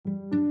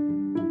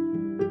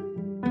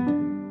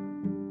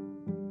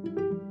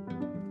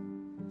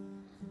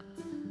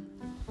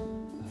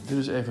Dit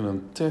is even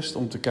een test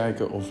om te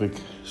kijken of ik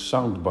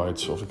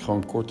soundbites, of ik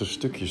gewoon korte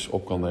stukjes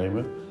op kan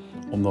nemen.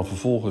 Om dan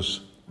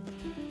vervolgens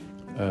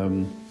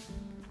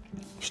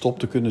stop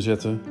te kunnen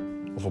zetten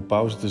of op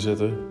pauze te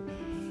zetten.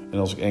 En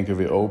als ik één keer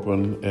weer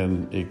open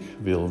en ik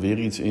wil weer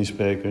iets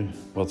inspreken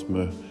wat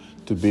me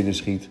te binnen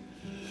schiet.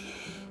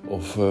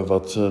 Of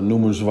wat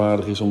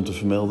noemenswaardig is om te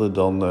vermelden,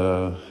 dan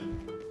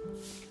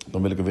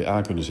wil ik hem weer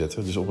aan kunnen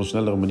zetten. Dus op een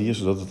snellere manier,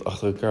 zodat het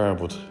achter elkaar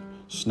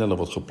sneller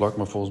wordt geplakt.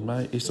 Maar volgens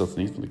mij is dat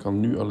niet, want ik kan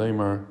nu alleen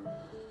maar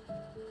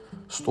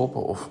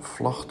stoppen of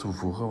vlag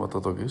toevoegen, wat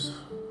dat ook is.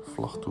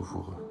 Vlag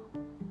toevoegen.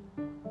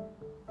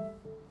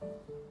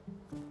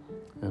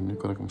 En nu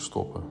kan ik hem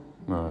stoppen.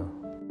 Nou.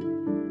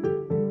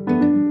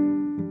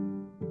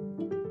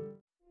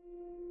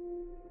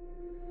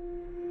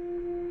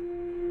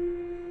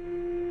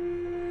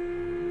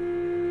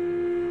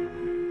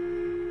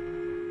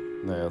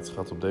 Nou ja, het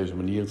gaat op deze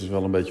manier. Het is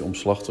wel een beetje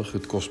omslachtig.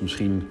 Het kost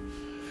misschien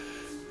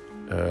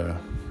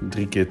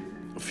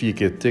 4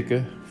 keer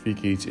tikken. 4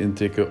 keer iets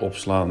intikken,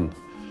 opslaan.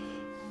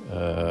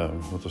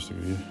 Wat was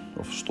het weer?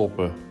 Of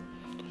stoppen.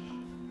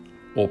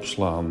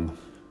 Opslaan.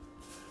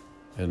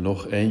 En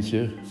nog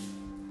eentje.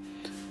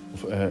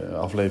 Of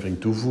aflevering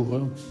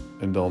toevoegen.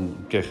 En dan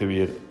krijg je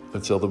weer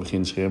hetzelfde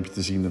beginschermpje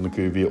te zien. En dan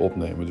kun je weer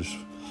opnemen. Dus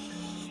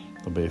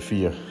dan ben je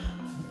 4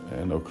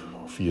 en ook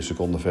 4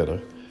 seconden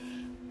verder.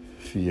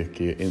 4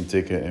 keer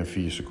intikken en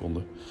 4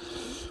 seconden.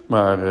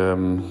 Maar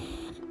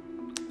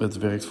het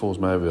werkt volgens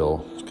mij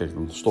wel. Dus kijk,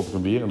 dan stop ik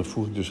hem weer en dan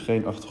voeg ik dus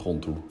geen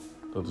achtergrond toe.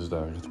 Dat is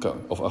daar.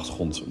 Of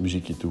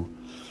achtergrondmuziekje toe.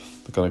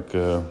 Dat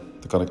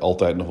kan ik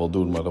altijd nog wel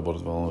doen, maar dan wordt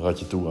het wel een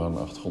ratje toe aan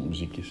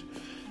achtergrondmuziekjes.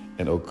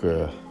 En ook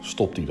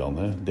stopt die dan,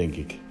 hè, denk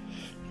ik.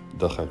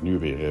 Dat ga ik nu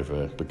weer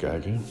even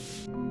bekijken.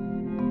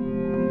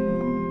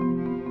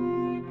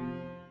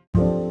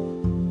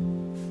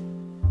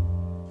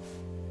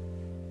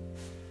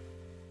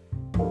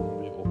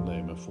 Weer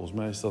opnemen. Volgens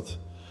mij is dat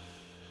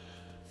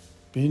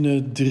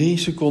binnen 3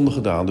 seconden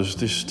gedaan. Dus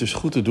het is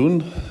goed te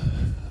doen.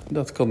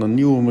 Dat kan een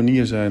nieuwe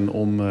manier zijn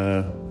om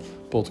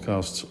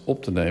podcasts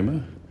op te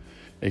nemen.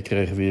 Ik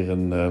kreeg weer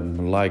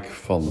een like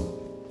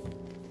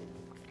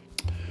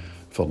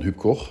van Huub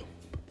Koch.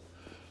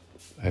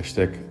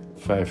 Hashtag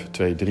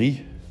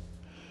 523.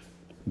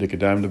 Dikke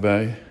duim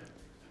erbij.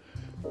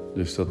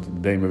 Dus dat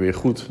deed me weer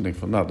goed. Ik denk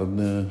van, nou,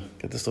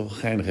 het is toch wel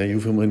geinig. Hè? Je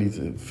hoeft helemaal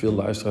niet veel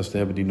luisteraars te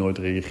hebben die nooit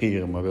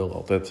reageren, maar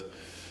wel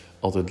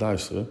altijd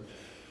luisteren.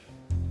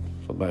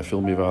 Wat mij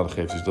veel meer waarde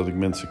geeft is dat ik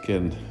mensen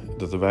ken,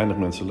 dat er weinig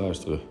mensen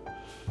luisteren.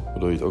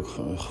 Waardoor je het ook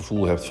een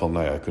gevoel hebt van,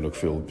 nou ja, je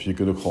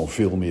kunt ook gewoon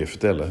veel meer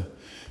vertellen.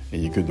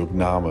 En je kunt ook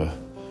namen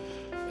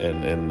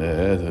en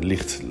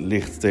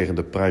licht tegen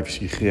de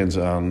privacygrens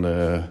aan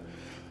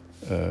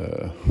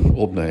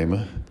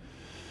opnemen.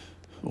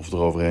 Of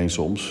eroverheen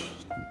soms.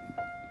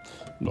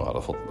 Nou,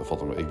 dat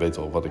valt me. Ik weet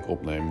al wat ik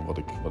opneem,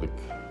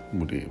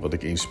 wat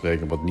ik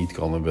inspreek en wat niet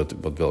kan en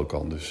wat wel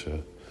kan. Dus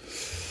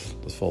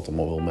dat valt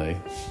allemaal wel mee.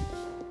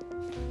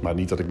 Maar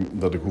niet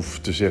dat ik hoef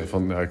te zeggen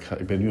van, nou,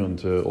 ik ben nu aan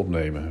het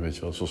opnemen. Weet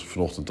je wel, zoals ik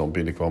vanochtend dan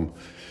binnenkwam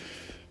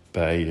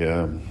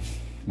bij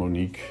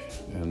Monique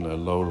en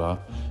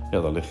Lola.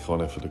 Ja, dan leg ik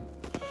gewoon even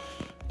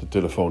de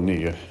telefoon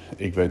neer.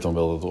 Ik weet dan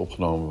wel dat het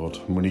opgenomen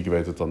wordt. Monique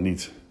weet het dan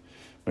niet.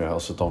 Maar ja,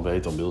 als ze het dan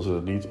weet, dan wil ze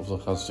het niet. Of dan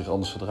gaat ze zich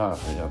anders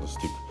gedragen. Ja, dat is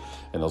typ.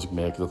 En als ik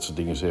merk dat ze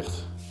dingen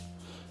zegt,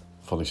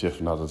 van ik zeg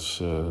van, nou,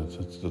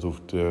 dat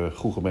hoeft de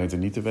goede gemeente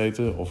niet te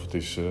weten. Of het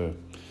is,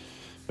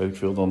 weet ik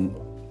veel, dan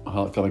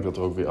kan ik dat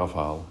er ook weer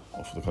afhalen.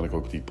 Of dan kan ik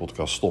ook die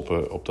podcast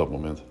stoppen op dat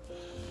moment.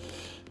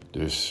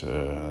 Dus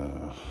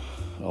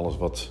alles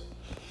wat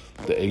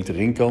de ether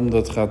in kan,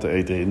 dat gaat de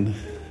ether in.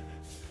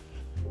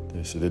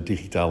 Dus de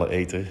digitale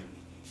ether.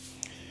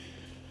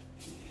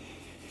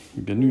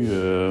 Ik heb nu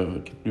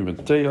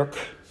mijn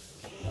Theak.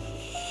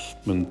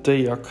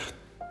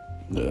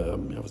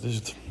 Wat is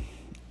het?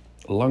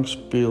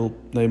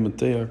 Mijn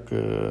Theak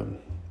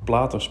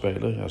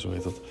platenspeler. Ja, zo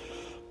heet dat.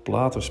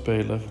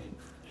 Platenspeler.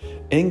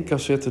 En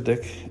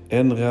cassettedek.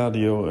 En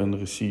radio en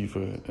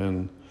receiver.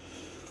 En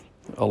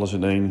alles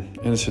in één.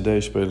 En een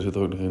cd-speler zit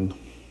er ook nog in.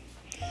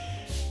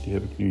 Die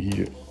heb ik nu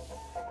hier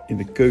in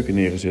de keuken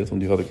neergezet.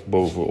 Want die had ik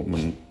boven op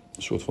mijn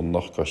soort van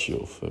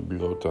nachtkastje of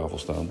bureautafel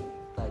staan.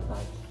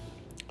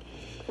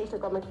 Gisteren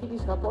kwam een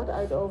kritisch rapport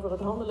uit over het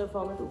handelen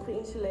van het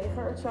Oekraïense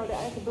leger. Het zou de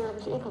eigen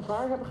burgers in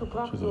gevaar hebben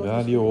gebracht door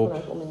radio op,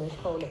 vanuit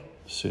onderwijsscholen.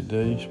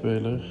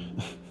 cd-speler.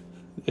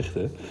 Echt,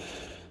 hè?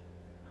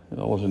 En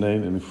alles in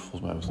één. En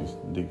volgens mij was het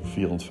niet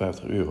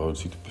 €450. Het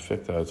ziet er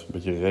perfect uit. Een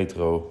beetje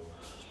retro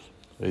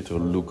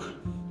look.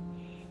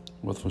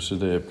 Wat voor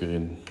cd heb ik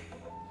erin?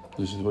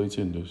 Er zit wel iets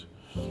in dus.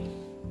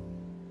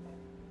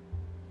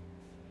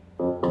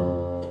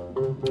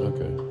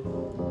 Oké.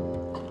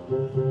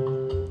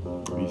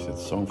 Wie is dit?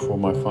 Song for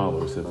My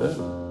Father is dit, hè?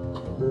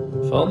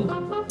 Van?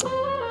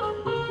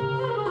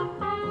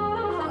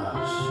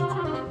 Shit.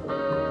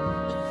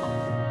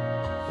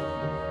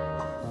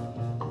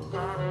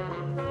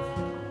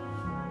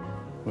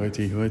 Hoe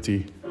heet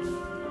die?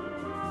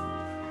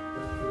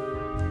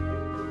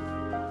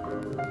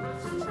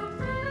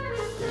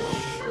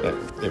 Nee,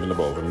 even naar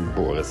boven,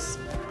 Boris.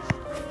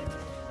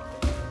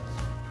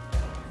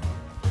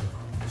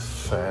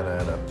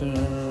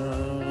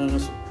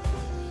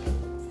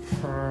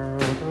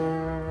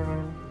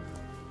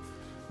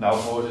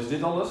 Nou, Boris, is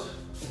dit alles?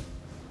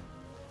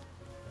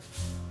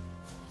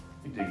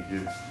 Ik denk,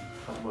 je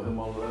gaat wel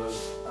helemaal...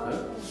 hè?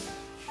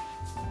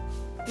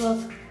 Wat?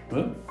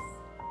 Huh?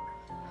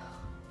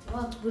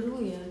 Wat bedoel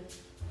je?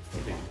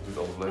 Ik denk, ik doe het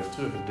altijd wel even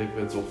terug. Het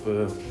dekbed op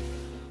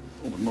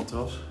het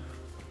matras.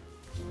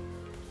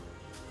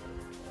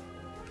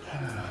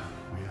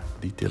 Maar ja,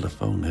 die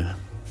telefoon, hè.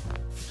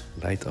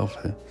 Leidt af,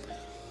 hè.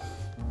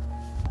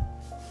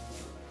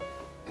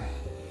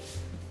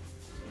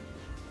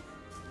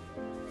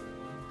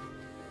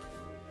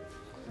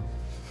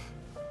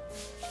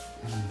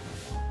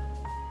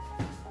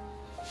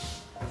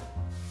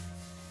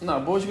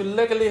 Nou, Boris, je kunt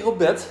lekker liggen op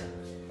bed.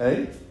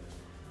 Hé?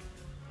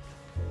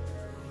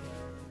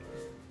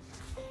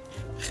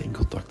 Geen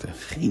contact, hè.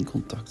 Geen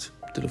contact.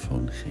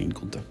 Telefoon, geen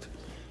contact.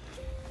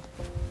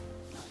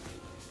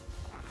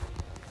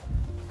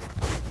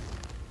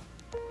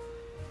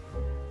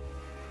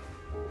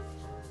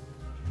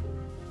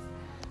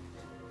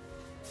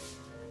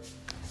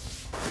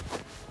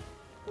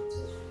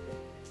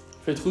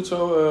 Vind je het goed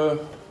zo,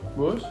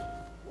 Boris?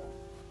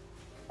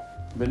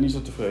 Je bent niet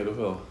zo tevreden, of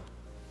wel?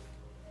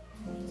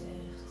 Niet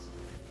echt.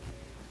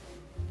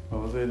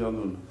 Maar wat wil je dan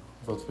doen?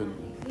 Wat vind je?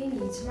 Ik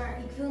weet niet, maar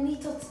ik wil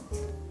niet dat het...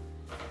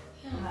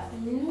 Ja,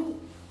 nu...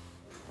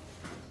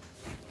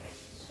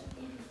 Zo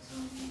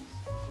irritant.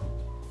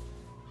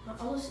 Maar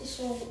alles is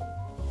zo...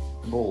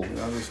 Bol.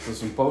 Ja, dus dat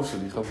is een poster.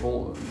 Die gaat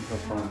bol.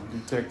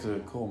 Die trekt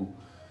krom.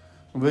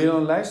 Wil je dan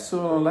een lijst?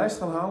 Zullen we dan een lijst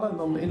gaan halen en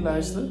dan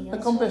inlijsten? Nee,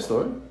 Dat kan best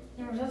hoor.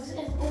 Ja, maar dat is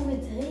echt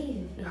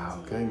overdreven. Ja,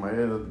 oké, maar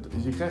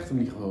je krijgt hem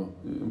niet gewoon.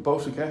 Een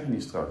poster krijg je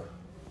niet strak.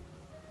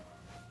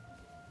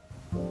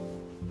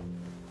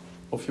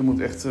 Of je moet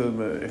echt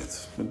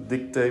met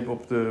dik tape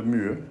op de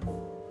muur.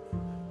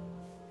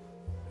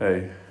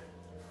 Hé.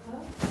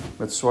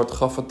 Met zwart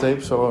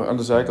gaffatape zo aan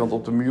de zijkant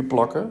op de muur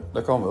plakken.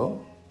 Dat kan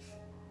wel.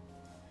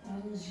 Ja,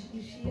 dan zie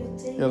je het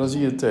tegen. Ja, dan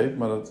zie je het tape,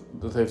 maar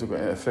dat heeft ook een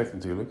effect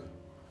natuurlijk.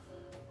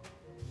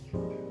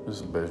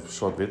 Dus bij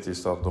zwart-wit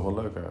is dat toch wel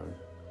leuk eigenlijk.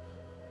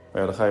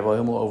 Maar ja, dan ga je wel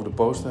helemaal over de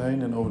poster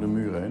heen en over de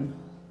muur heen.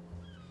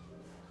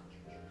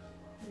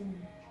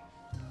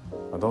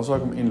 Maar dan zou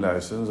ik hem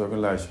inlijsten, dan zou ik een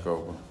lijstje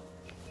kopen.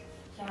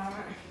 Ja,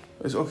 maar...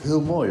 Dat is ook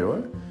heel mooi hoor.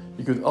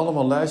 Je kunt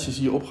allemaal lijstjes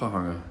hier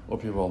opgehangen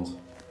op je wand.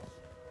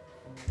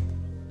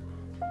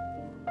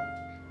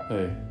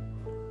 Hé.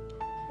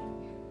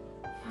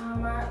 Ja,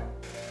 maar...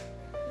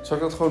 Zal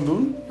ik dat gewoon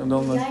doen? En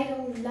dan, Wil jij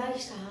dan de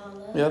lijst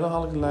halen? ja, dan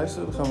haal ik de lijst.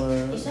 Dan gaan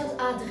we... Is dat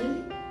A3?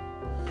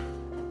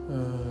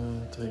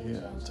 2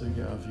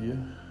 keer A4.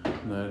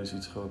 Nee, dat is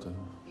iets groter.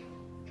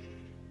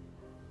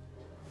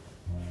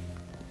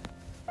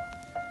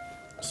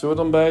 Zullen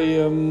we dan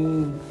bij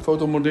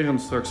Foto Modern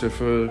straks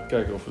even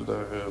kijken of we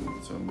daar...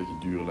 dat zijn een beetje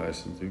dure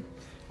lijsten natuurlijk.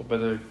 Of bij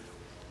de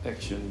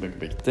Action ben ik een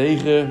beetje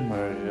tegen,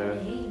 maar...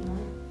 Nee, man.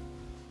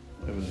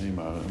 Even zien,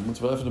 maar we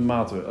moeten wel even de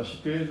maten. Als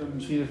je kun je dan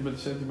misschien even met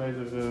de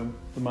centimeter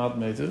de maat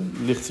meten.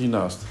 Die ligt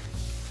hiernaast.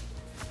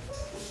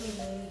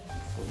 Nee.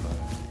 Volgens mij.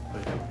 Een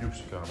beetje op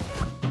Joep's kamer.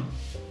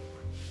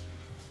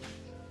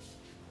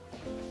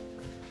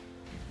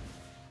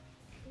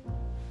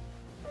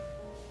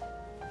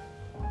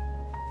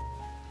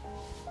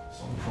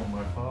 Song from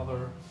my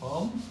father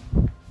van.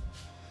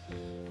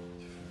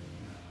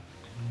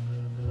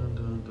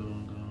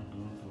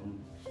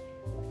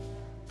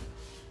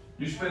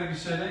 Nu speel ik de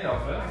CD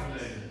af, hè?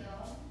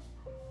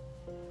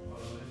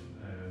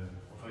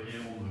 Of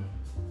hieronder.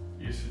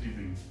 Eerste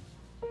verdieping.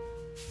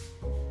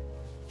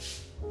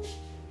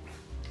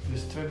 Dit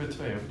is 2 bij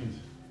 2, of niet?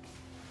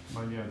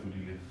 Maakt niet uit hoe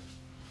die ligt.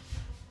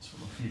 Het is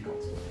wel een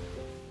vierkant.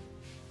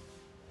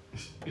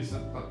 Is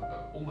het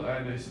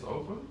ondereinde is het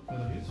open? Met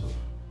een rits of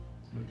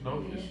met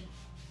knoopjes?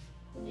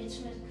 Dit is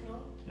met een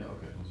knop. Ja,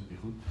 oké, dan zit die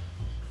goed.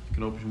 De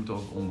knoopjes moeten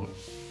altijd onder.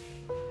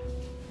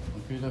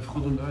 Dan kun je het even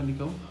goed doen daar aan die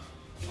kant.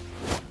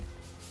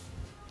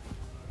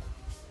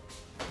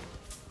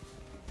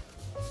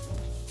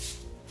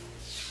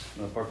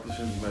 Nou, pak de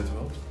centimeter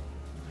wel.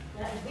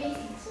 Ja, ik weet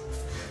niet.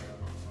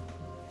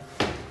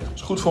 Dat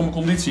is goed voor mijn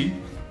conditie.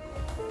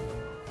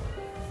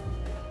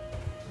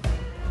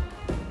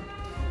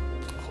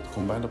 God, ik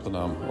kom bijna op de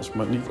naam. Als ik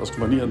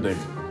maar niet aan denk.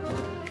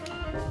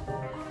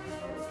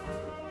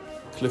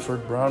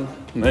 Clifford Brown?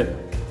 Nee.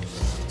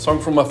 Song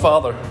from my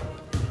father.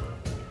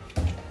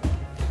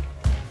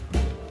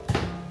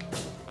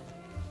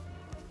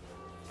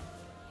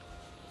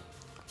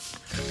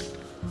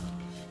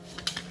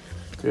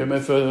 Kun je hem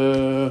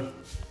even...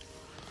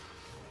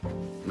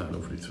 Nou, dat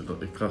hoeft niet.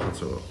 Ik krijg het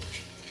zo wel.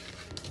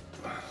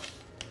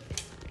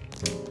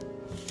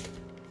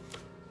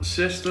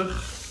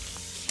 60.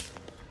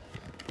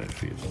 Nee,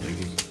 40 denk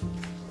ik.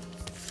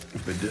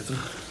 Of bij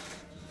 30.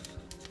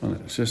 Oh nee,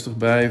 60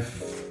 bij...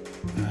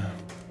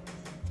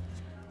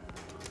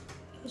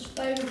 Dat is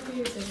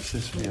 45.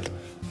 46.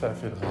 45,5.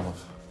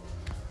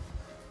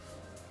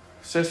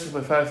 60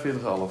 bij 45,5.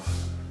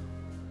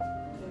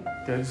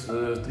 Kijk, dus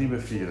 3 bij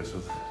 4 is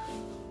het.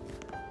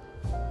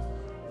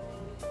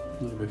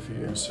 3 bij 4,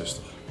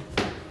 61.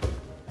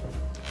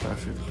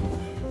 45 goed.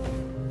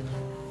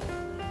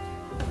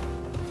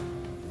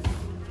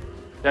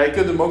 Ja, je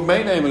kunt hem ook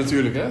meenemen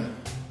natuurlijk, hè?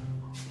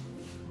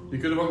 Je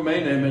kunt hem ook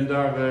meenemen en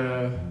daar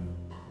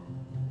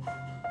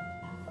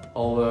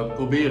al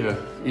proberen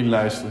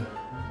inlijsten.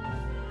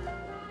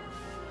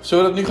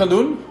 Zullen we dat nu gaan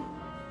doen?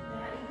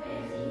 Ja,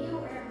 ik ben echt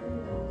heel erg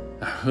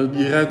moe.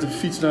 Je rijdt de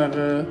fiets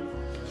naar...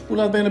 Hoe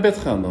laat ben je naar bed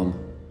gegaan dan?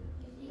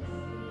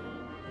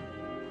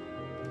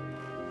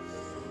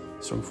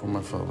 Song for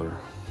my father.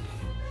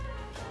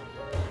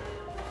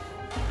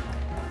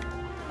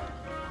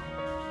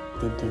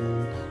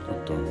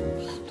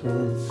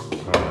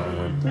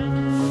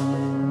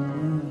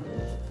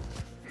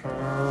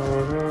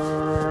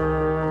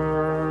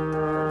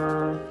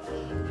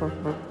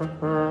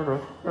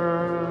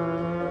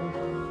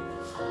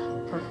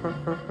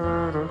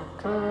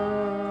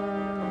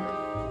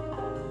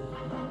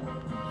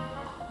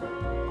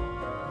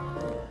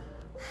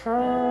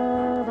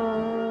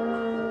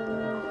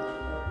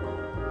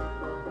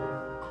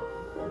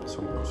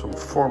 Song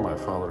for my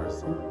father is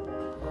that?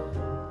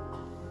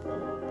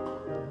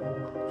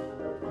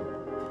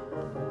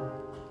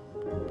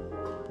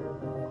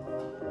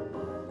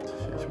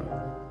 Jeetje man.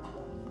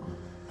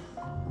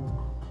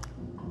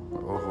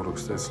 Mijn ogen worden ook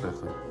steeds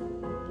slechter.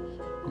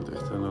 Ik moet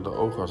echt naar de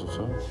oogarts of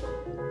zo.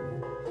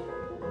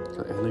 Ik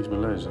kan echt niks meer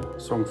lezen.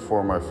 Song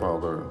for my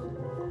father.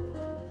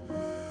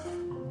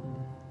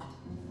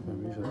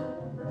 Wie is dat?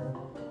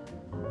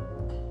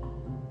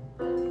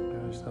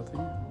 Ja, staat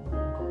hier.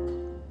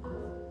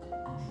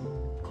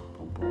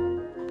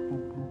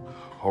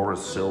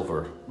 Horace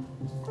Silver.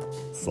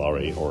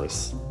 Sorry,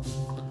 Horace.